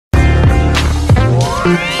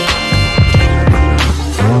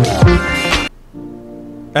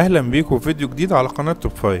اهلا بيكم في فيديو جديد على قناة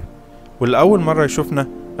توب 5. واللي اول مرة يشوفنا،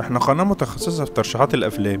 احنا قناة متخصصة في ترشيحات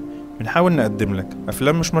الافلام. بنحاول نقدم لك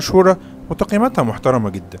افلام مش مشهورة وتقييماتها محترمة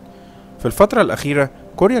جدا. في الفترة الاخيرة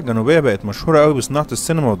كوريا الجنوبية بقت مشهورة قوي بصناعة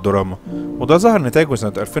السينما والدراما، وده ظهر نتاجه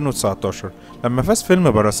سنة 2019 لما فاز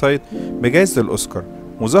فيلم باراسايت بجائزة الاوسكار،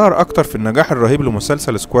 وظهر اكتر في النجاح الرهيب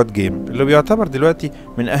لمسلسل سكواد جيم اللي بيعتبر دلوقتي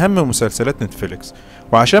من اهم مسلسلات نتفليكس.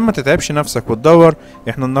 وعشان ما تتعبش نفسك وتدور،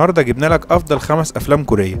 احنا النهارده جبنا لك افضل 5 افلام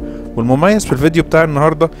كورية. والمميز في الفيديو بتاع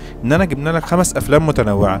النهارده ان انا جبنا لك 5 افلام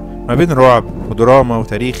متنوعة ما بين رعب ودراما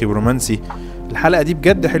وتاريخي ورومانسي. الحلقة دي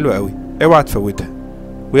بجد حلوة قوي، اوعى تفوتها.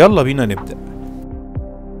 ويلا بينا نبدأ.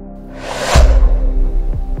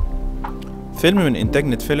 فيلم من انتاج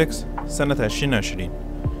نتفليكس سنة 2020،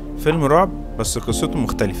 فيلم رعب بس قصته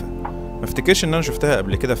مختلفة. مفتكرش ان انا شفتها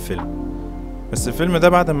قبل كده في فيلم، بس الفيلم ده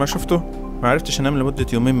بعد ما شفته معرفتش انام لمدة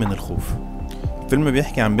يومين من الخوف. الفيلم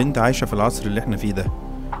بيحكي عن بنت عايشة في العصر اللي احنا فيه ده،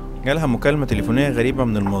 جالها مكالمة تليفونية غريبة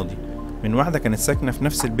من الماضي من واحدة كانت ساكنة في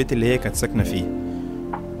نفس البيت اللي هي كانت ساكنة فيه.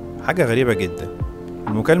 حاجة غريبة جدا.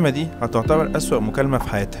 المكالمة دي هتعتبر أسوأ مكالمة في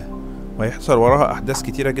حياتها، وهيحصل وراها أحداث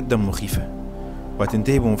كتيرة جدا مخيفة،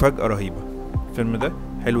 وهتنتهي بمفاجأة رهيبة. الفيلم ده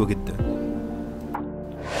حلو جدا.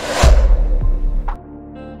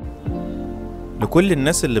 لكل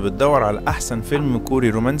الناس اللي بتدور على احسن فيلم كوري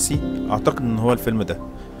رومانسي، اعتقد ان هو الفيلم ده.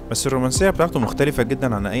 بس الرومانسية بتاعته مختلفة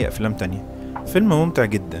جدا عن اي افلام تانية. فيلم ممتع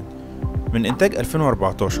جدا من انتاج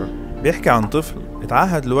 2014، بيحكي عن طفل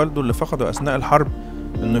اتعهد لوالده اللي فقده اثناء الحرب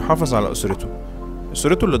انه يحافظ على اسرته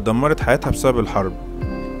اللي اتدمرت حياتها بسبب الحرب.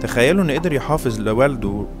 تخيلوا ان قدر يحافظ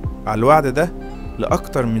لوالده على الوعد ده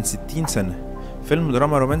لاكتر من 60 سنة. فيلم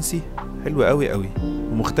دراما رومانسي حلو قوي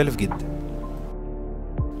ومختلف جدا.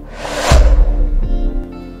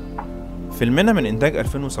 فيلمنا من انتاج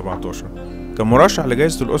 2017 كان مرشح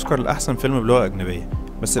لجائزة الاوسكار لاحسن فيلم بلغة اجنبية،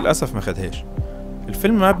 بس للاسف ما خدهاش.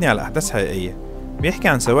 الفيلم مبني على احداث حقيقية، بيحكي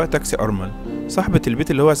عن سواق تاكسي ارمل صاحبة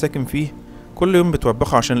البيت اللي هو ساكن فيه كل يوم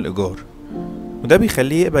بتوبخه عشان الايجار، وده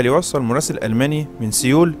بيخليه يقبل يوصل مراسل الماني من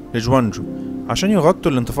سيول لجوانجو عشان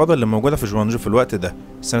يغطوا الانتفاضة اللي موجودة في جوانجو في الوقت ده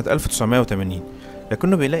سنة 1980.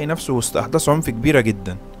 لكنه بيلاقي نفسه وسط احداث عنف كبيرة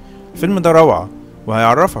جدا. الفيلم ده روعة،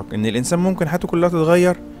 وهيعرفك ان الانسان ممكن حياته كلها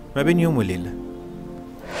تتغير ما بين يوم وليلة.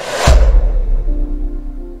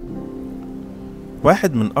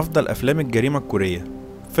 واحد من أفضل أفلام الجريمة الكورية،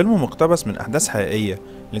 فيلم مقتبس من أحداث حقيقية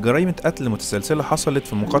لجريمة قتل متسلسلة حصلت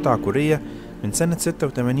في مقاطعة كورية من سنة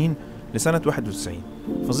 86 لسنة 91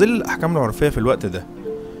 في ظل الأحكام العرفية في الوقت ده.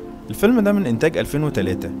 الفيلم ده من إنتاج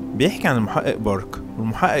 2003، بيحكي عن المحقق بارك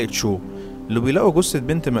والمحقق تشو اللي بيلاقوا جثة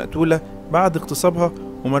بنت مقتولة بعد اغتصابها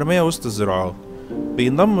ومرمية وسط الزراعات.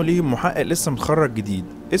 بينضم ليهم محقق لسه متخرج جديد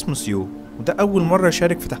اسمه سيو، وده أول مرة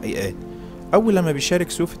يشارك في تحقيقات. أول لما بيشارك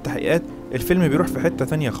سيو في التحقيقات الفيلم بيروح في حتة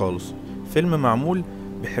تانية خالص. فيلم معمول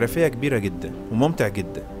بحرفية كبيرة جدا وممتع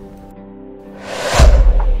جدا.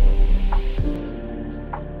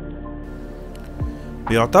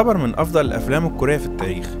 بيعتبر من أفضل الأفلام الكورية في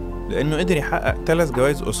التاريخ، لأنه قدر يحقق 3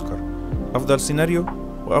 جوائز أوسكار: أفضل سيناريو،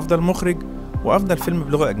 وأفضل مخرج، وأفضل فيلم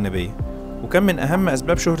بلغة أجنبية، وكان من أهم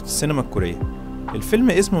أسباب شهرة السينما الكورية. الفيلم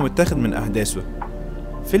اسمه متاخد من أحداثه.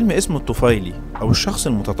 فيلم اسمه الطفيلي أو الشخص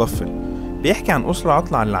المتطفل، بيحكي عن أسرة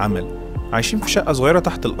عاطلة عن العمل عايشين في شقة صغيرة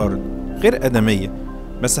تحت الأرض غير آدمية،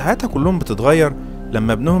 بس حياتها كلهم بتتغير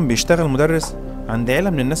لما ابنهم بيشتغل مدرس عند عيلة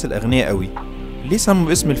من الناس الأغنياء قوي. ليه سموا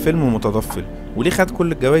باسم الفيلم متطفل وليه خد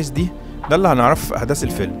كل الجوائز دي؟ ده اللي هنعرفه في أحداث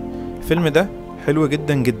الفيلم. الفيلم ده حلو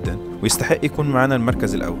جدا ويستحق يكون معانا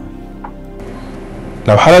المركز الأول.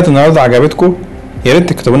 لو حلقة النهاردة عجبتكم ياريت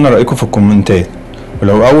تكتبوا لنا رأيكم في الكومنتات،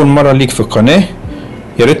 ولو أول مرة ليك في القناة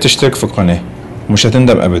ياريت تشترك في القناة ومش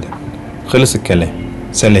هتندم أبدا. خلص الكلام،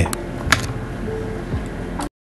 سلام.